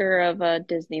sister of a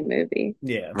Disney movie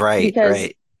Yeah. Right, because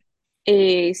right.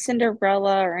 a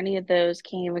Cinderella or any of those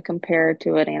can't even compare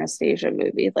to an Anastasia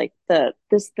movie. Like the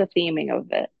theming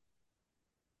of it.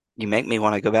 You make me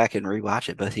want to go back and rewatch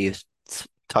it. Both of you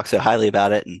talk so highly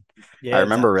about it, and I Yeah,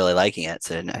 remember really liking it,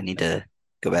 so I need to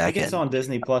go I think back it's and on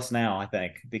Disney Plus now, I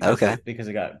think, because okay.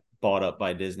 it got bought up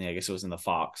by Disney. I guess it was in the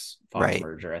Fox Right.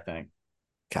 merger, I think.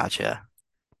 Gotcha.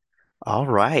 All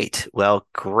right. Well,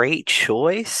 great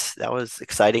choice. That was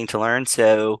exciting to learn.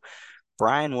 So,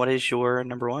 Brian, what is your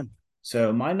number one?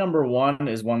 So my number one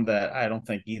is one that I don't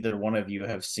think either one of you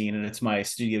have seen, and it's my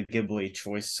Studio Ghibli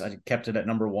choice. I kept it at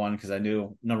number one because I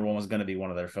knew number one was going to be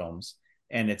one of their films,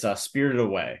 and it's Spirited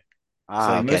Away.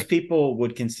 So Ah, like okay. most people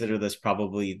would consider this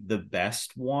probably the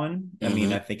best one. I mean,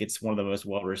 Mm-hmm. I think it's one of the most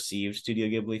well received Studio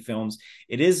Ghibli films.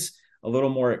 It is a little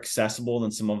more accessible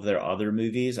than some of their other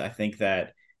movies. I think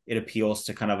that it appeals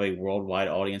to kind of a worldwide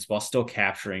audience while still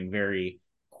capturing very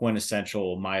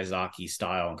quintessential Miyazaki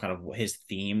style and kind of his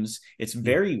themes. It's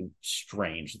very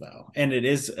strange though. And it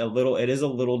is a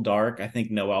little dark. I think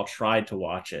Noelle tried to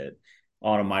watch it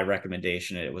on my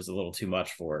recommendation. It was a little too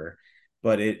much for her,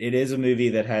 but it is a movie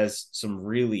that has some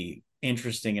really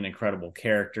interesting and incredible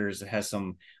characters. It has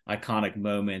some iconic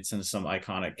moments and some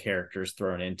iconic characters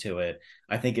thrown into it.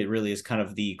 I think it really is kind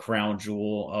of the crown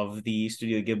jewel of the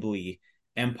Studio Ghibli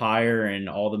empire and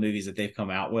all the movies that they've come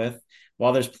out with.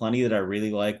 While there's plenty that I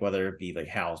really like, whether it be like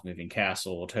Howl's Moving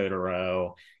Castle,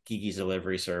 Totoro, Kiki's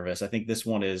Delivery Service, I think this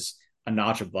one is a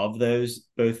notch above those,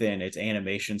 both in its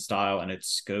animation style and its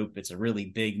scope. It's a really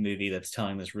big movie that's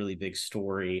telling this really big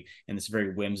story in this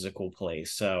very whimsical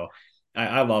place. So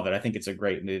I love it. I think it's a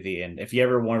great movie. And if you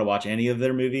ever want to watch any of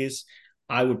their movies,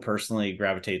 I would personally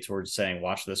gravitate towards saying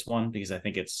watch this one because I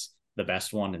think it's the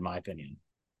best one in my opinion.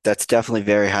 That's definitely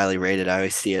very highly rated. I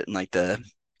always see it in like the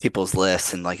people's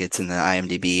lists and like it's in the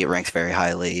IMDb. It ranks very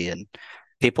highly and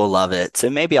people love it. So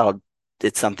maybe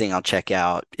it's something I'll check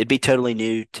out. It'd be totally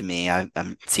new to me. I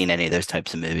haven't seen any of those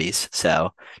types of movies.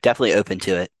 So definitely open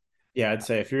to it. Yeah, I'd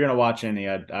say if you're gonna watch any,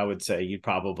 I would say you'd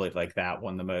probably like that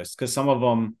one the most because some of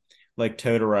them, like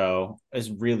Totoro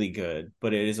is really good,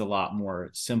 but it is a lot more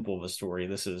simple of a story.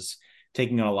 This is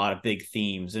taking on a lot of big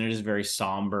themes, and it is very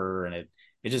somber, and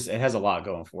it has a lot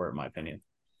going for it, in my opinion.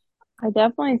 I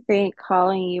definitely think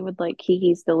Colleen, you would like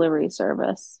Kiki's Delivery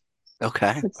Service.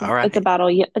 Okay. It's All it's right. about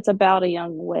a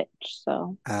young witch.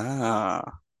 So Ah,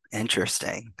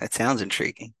 interesting. That sounds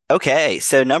intriguing. Okay,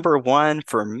 so number one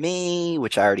for me,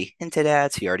 which I already hinted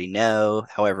at, so you already know.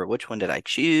 However, which one did I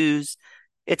choose?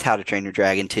 It's How to Train Your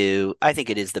Dragon 2. I think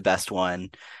it is the best one.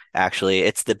 Actually,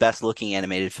 it's the best looking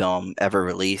animated film ever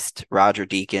released. Roger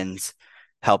Deakins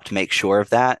helped make sure of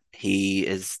that. He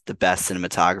is the best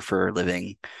cinematographer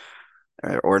living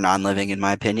or non-living, in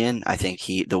my opinion. I think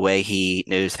the way he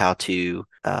knows how to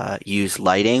use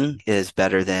lighting is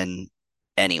better than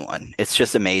anyone. It's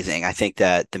just amazing. I think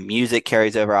that the music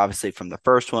carries over, obviously, from the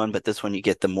first one, but this one you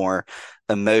get the more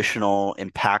emotional,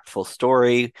 impactful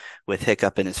story with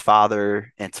Hiccup and his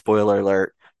father. And spoiler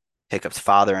alert, Hiccup's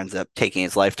father ends up taking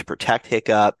his life to protect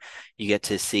Hiccup. You get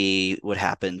to see what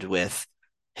happened with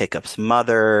Hiccup's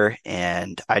mother.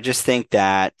 And I just think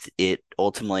that it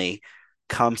ultimately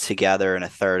comes together in a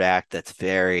third act that's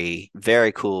very,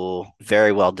 very cool,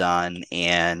 very well done.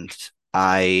 And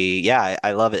I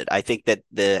love it. I think that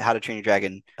the How to Train Your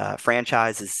Dragon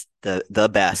franchise is the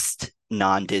best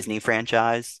non-Disney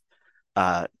franchise.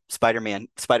 Spider-Man,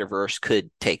 Spider-Verse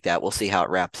could take that. We'll see how it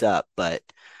wraps up. But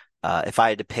if I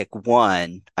had to pick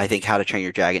one, I think How to Train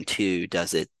Your Dragon 2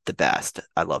 does it the best.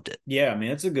 I loved it. Yeah, I mean,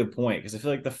 that's a good point because I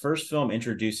feel like the first film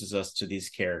introduces us to these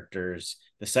characters.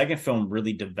 The second film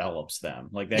really develops them.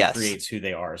 Like that Yes. creates who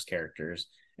they are as characters.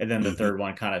 And then the Hmm. third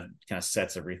one kind of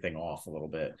sets everything off a little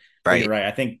bit. But you're Right. right.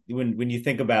 I think when you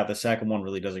think about the second one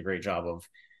really does a great job of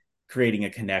creating a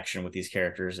connection with these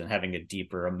characters and having a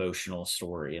deeper emotional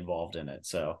story involved in it.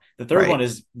 So the third Right. one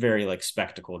is very like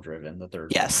spectacle driven, the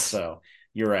third film. Yes. So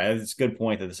you're right. It's a good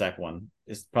point that the second one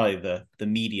is probably the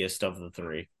meatiest of the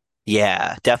three.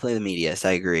 Yeah, definitely the meatiest.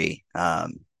 I agree.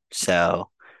 So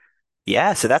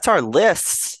yeah, so that's our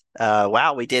lists.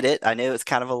 Wow, we did it. I knew it was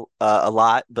kind of a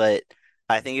lot, but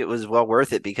I think it was well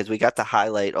worth it because we got to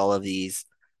highlight all of these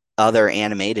other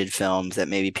animated films that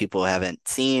maybe people haven't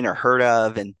seen or heard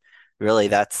of, and really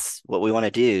that's what we want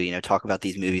to do, talk about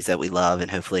these movies that we love,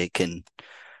 and hopefully it can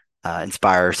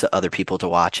inspire other people to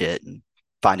watch it and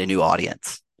find a new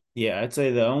audience. Yeah, I'd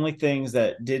say the only things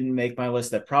that didn't make my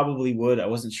list that probably would, I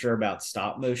wasn't sure about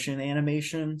stop motion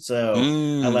animation. So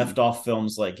I Mm, left off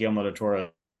films like Guillermo del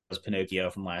Toro's Pinocchio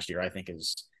from last year, I think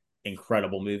is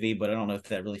incredible movie, but I don't know if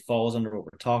that really falls under what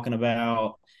we're talking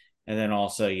about. And then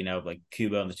also, like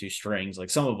Kubo and the Two Strings, like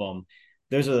some of them,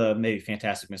 those are the maybe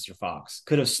Fantastic Mr. Fox.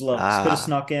 Could have ah,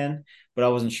 snuck in, but I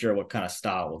wasn't sure what kind of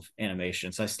style of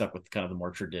animation. So I stuck with kind of the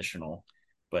more traditional,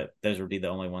 but those would be the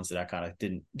only ones that I kind of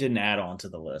didn't add on to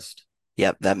the list.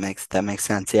 yep, that makes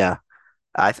sense. Yeah,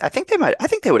 I think they might. I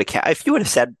think they would have. If you would have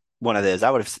said one of those,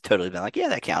 I would have totally been like, yeah,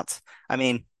 that counts. I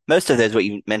mean, most of those what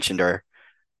you mentioned are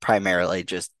primarily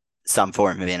just some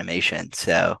form of animation.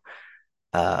 So,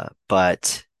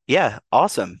 but yeah,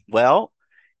 awesome. Well,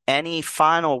 any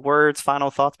final words,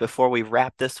 final thoughts before we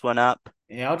wrap this one up?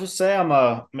 Yeah, I'll just say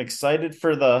I'm excited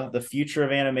for the future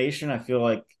of animation. I feel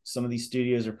like some of these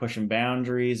studios are pushing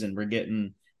boundaries and we're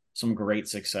getting some great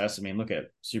success. I mean, look at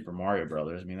Super Mario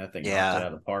Brothers. I mean, that thing knocked it Yeah,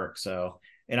 out of the park. So,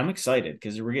 and I'm excited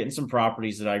because we're getting some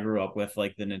properties that I grew up with,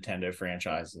 like the Nintendo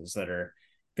franchises that are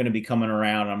going to be coming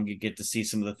around. I'm going to get to see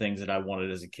some of the things that I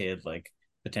wanted as a kid, like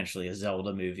potentially a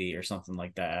Zelda movie or something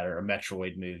like that, or a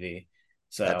Metroid movie.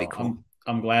 that'd be So cool.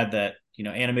 I'm glad that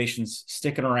animation's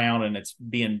sticking around and it's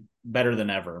being better than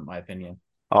ever, in my opinion.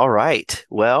 All right.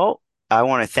 Well, I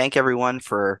want to thank everyone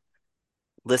for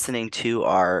listening to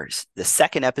the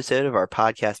second episode of our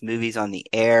podcast, Movies on the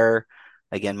Air.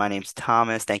 Again, my name's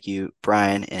Thomas. Thank you,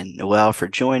 Brian and Noel, for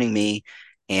joining me.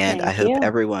 And I thank hope you.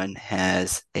 everyone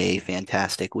has a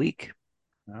fantastic week.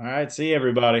 All right, see you,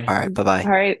 everybody. All right. Bye bye.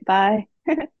 All right, bye.